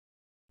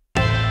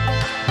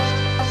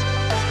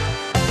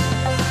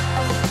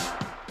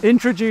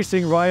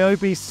Introducing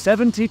RYOBI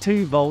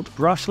 72-volt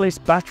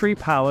brushless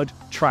battery-powered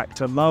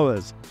tractor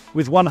mowers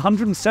with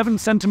 107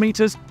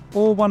 cm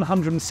or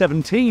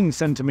 117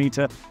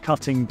 cm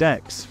cutting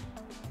decks.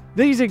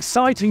 These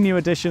exciting new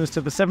additions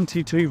to the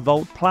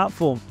 72-volt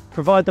platform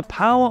provide the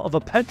power of a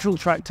petrol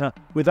tractor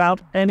without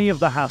any of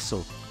the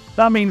hassle.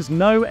 That means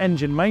no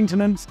engine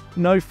maintenance,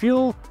 no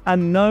fuel,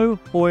 and no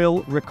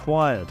oil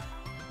required.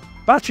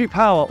 Battery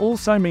power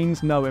also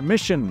means no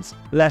emissions,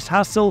 less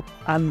hassle,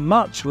 and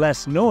much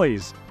less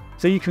noise,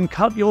 so you can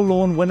cut your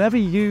lawn whenever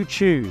you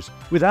choose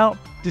without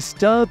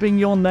disturbing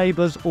your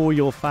neighbors or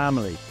your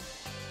family.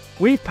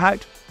 We've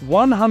packed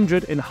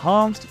 100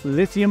 enhanced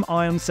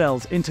lithium-ion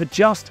cells into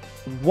just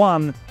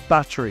one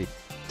battery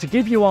to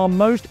give you our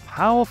most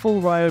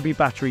powerful RYOBI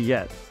battery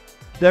yet.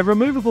 Their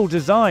removable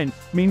design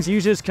means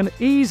users can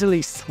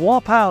easily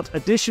swap out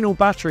additional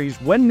batteries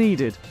when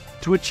needed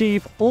to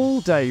achieve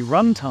all-day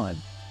runtime.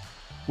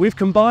 We've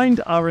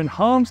combined our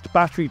enhanced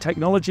battery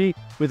technology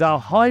with our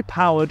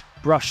high-powered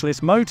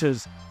brushless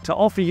motors to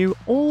offer you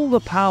all the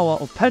power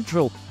of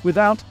petrol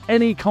without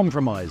any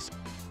compromise.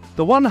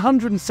 The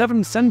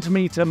 107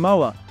 cm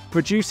mower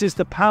produces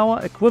the power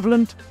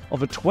equivalent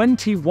of a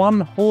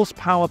 21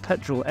 horsepower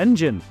petrol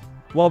engine,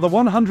 while the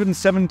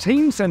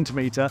 117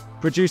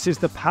 cm produces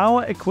the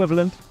power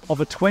equivalent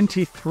of a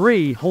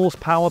 23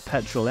 horsepower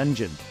petrol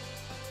engine.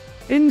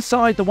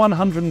 Inside the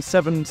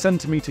 107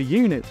 cm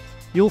unit,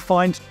 you'll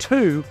find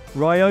two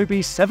RYOBI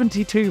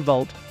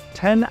 72-volt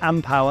 10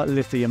 amp-hour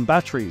lithium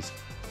batteries.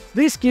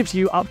 This gives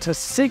you up to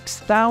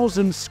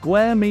 6,000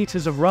 square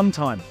meters of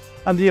runtime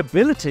and the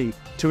ability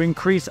to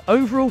increase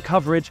overall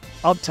coverage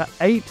up to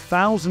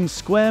 8,000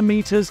 square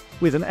meters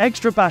with an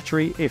extra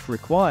battery if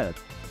required.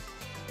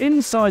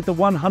 Inside the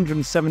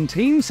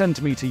 117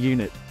 cm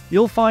unit,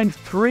 you'll find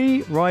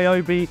three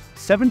RYOBI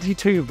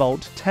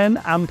 72-volt 10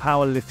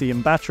 amp-hour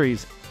lithium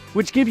batteries,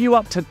 which give you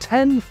up to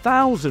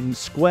 10,000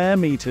 square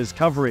meters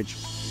coverage.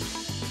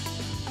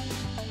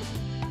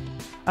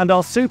 And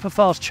our super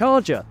fast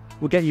charger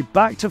will get you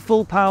back to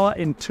full power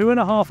in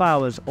 2.5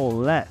 hours or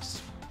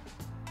less.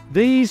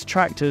 These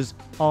tractors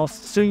are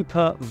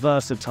super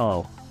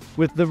versatile.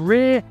 With the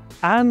rear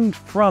and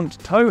front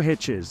tow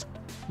hitches,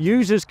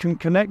 users can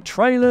connect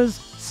trailers,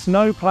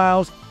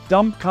 snowplows,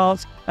 dump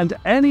carts, and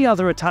any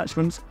other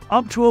attachments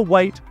up to a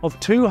weight of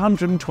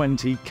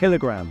 220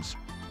 kilograms.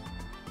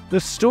 The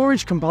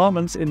storage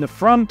compartments in the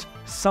front,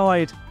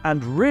 side,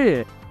 and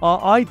rear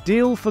are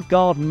ideal for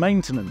garden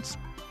maintenance.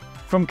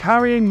 From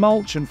carrying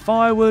mulch and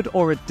firewood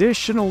or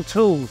additional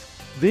tools,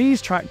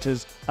 these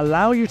tractors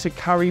allow you to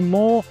carry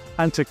more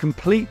and to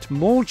complete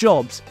more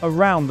jobs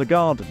around the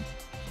garden.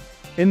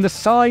 In the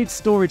side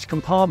storage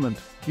compartment,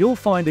 you'll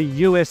find a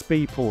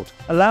USB port,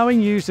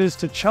 allowing users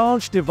to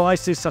charge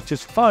devices such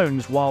as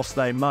phones whilst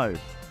they mow.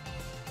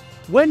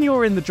 When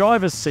you're in the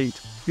driver's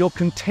seat, you're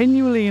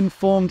continually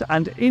informed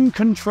and in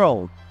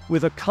control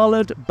with a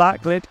coloured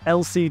backlit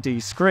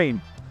LCD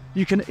screen.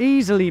 You can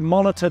easily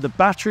monitor the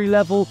battery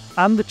level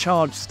and the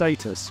charge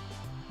status.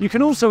 You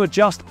can also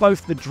adjust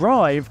both the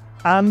drive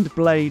and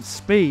blade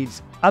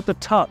speeds at the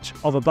touch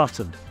of a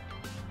button.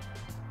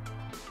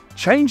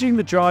 Changing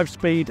the drive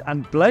speed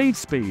and blade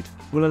speed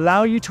will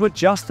allow you to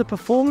adjust the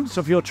performance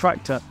of your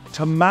tractor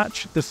to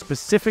match the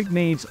specific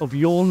needs of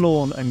your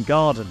lawn and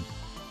garden.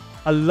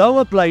 A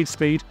lower blade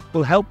speed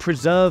will help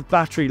preserve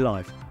battery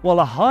life,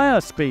 while a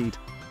higher speed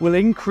will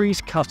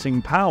increase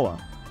cutting power.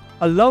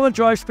 A lower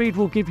drive speed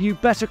will give you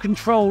better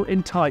control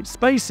in tight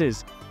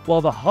spaces,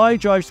 while the high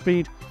drive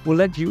speed will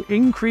let you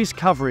increase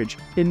coverage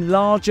in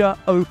larger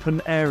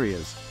open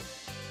areas.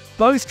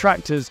 Both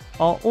tractors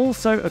are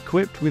also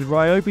equipped with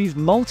RYOBI's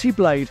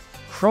multi-blade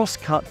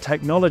cross-cut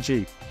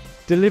technology,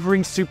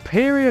 delivering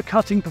superior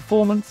cutting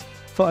performance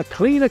for a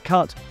cleaner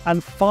cut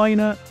and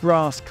finer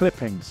grass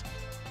clippings.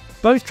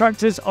 Both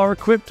tractors are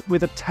equipped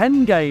with a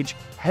 10-gauge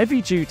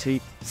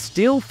heavy-duty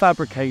steel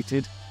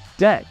fabricated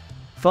deck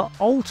for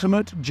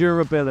ultimate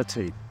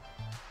durability.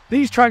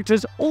 These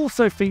tractors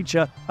also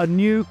feature a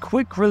new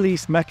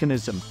quick-release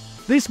mechanism.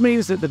 This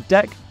means that the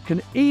deck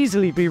can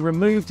easily be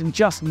removed in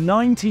just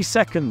 90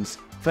 seconds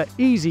for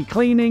easy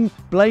cleaning,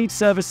 blade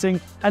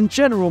servicing, and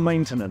general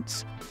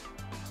maintenance.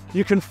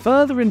 You can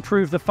further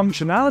improve the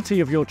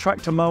functionality of your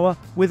tractor mower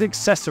with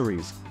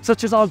accessories,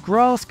 such as our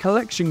grass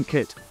collection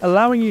kit,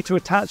 allowing you to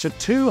attach a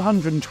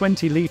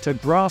 220-litre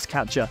grass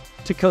catcher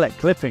to collect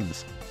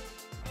clippings.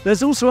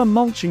 There's also a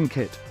mulching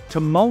kit to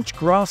mulch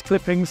grass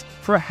clippings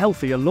for a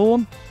healthier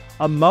lawn,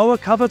 a mower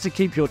cover to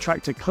keep your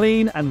tractor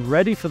clean and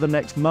ready for the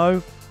next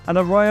mow, and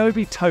a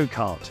RYOBI tow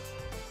cart.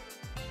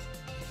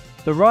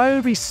 The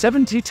RYOBI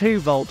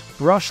 72-volt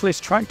brushless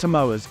tractor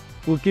mowers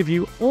will give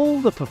you all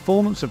the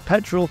performance of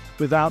petrol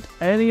without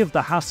any of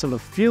the hassle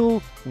of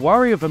fuel,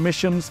 worry of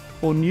emissions,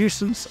 or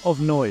nuisance of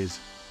noise.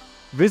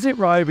 Visit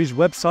RYOBI's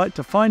website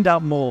to find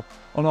out more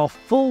on our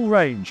full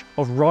range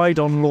of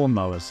ride-on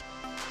lawnmowers.